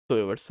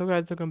So what's up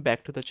guys, welcome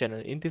back to the channel.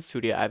 In this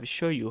video I will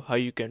show you how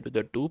you can do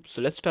the dupe.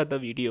 So let's start the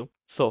video.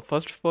 So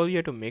first of all you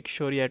have to make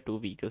sure you have two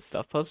vehicles.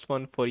 The first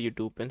one for your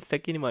dupe and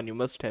second one you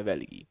must have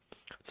LE.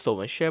 So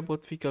once you have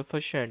both vehicle,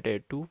 first you enter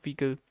your two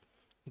vehicle,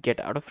 get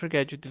out of your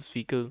garage with this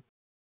vehicle.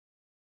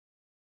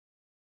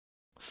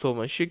 So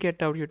once you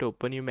get out you have to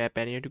open your map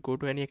and you have to go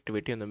to any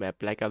activity on the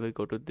map, like I will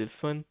go to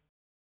this one.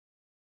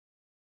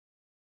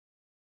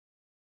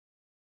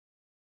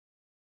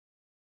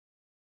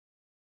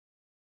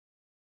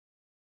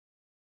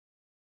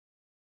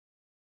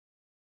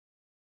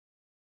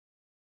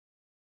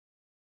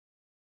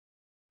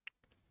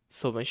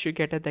 So once you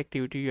get at the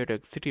activity you have to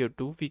exit your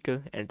two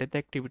vehicle, enter the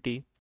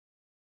activity.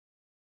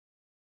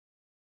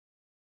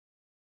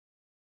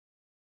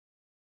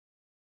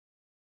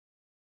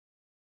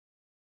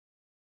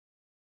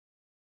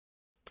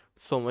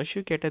 So once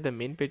you get at the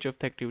main page of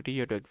the activity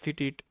you have to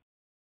exit it.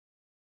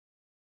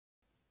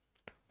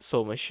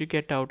 So once you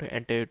get out,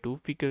 enter your two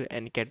vehicle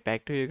and get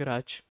back to your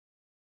garage.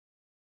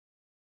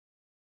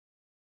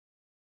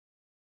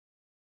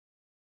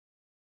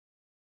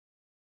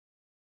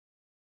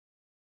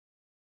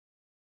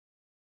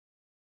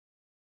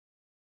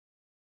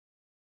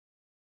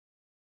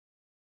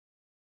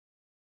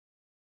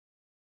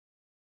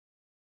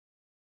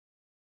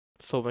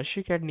 So once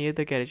you get near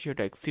the garage, you have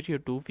to exit your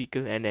two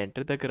vehicle and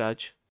enter the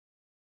garage.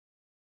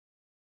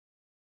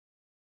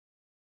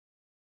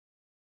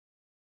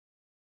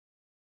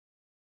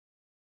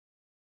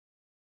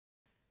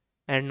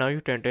 And now you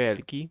have to enter L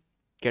key,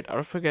 get out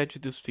of your garage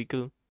with this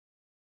vehicle.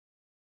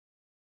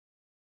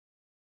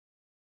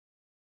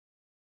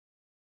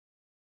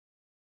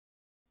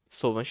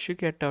 So once you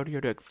get out, you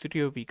have to exit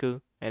your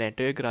vehicle and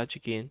enter your garage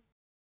again.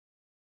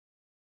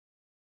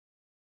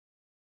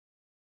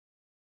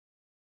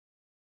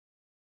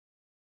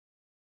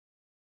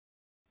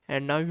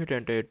 And now you have to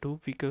enter your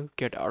two vehicle,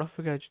 get out of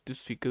your garage with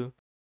this vehicle.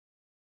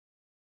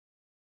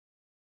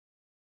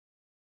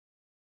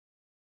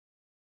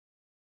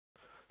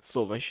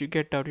 So once you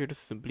get out, you have to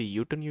simply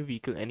U-turn your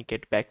vehicle and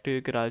get back to your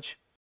garage.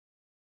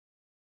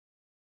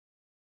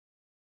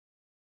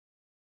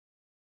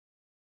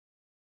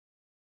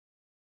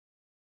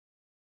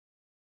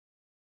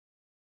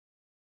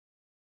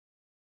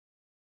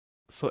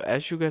 So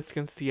as you guys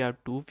can see, our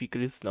two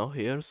vehicle is now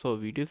here. So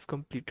video is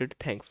completed.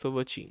 Thanks for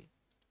watching.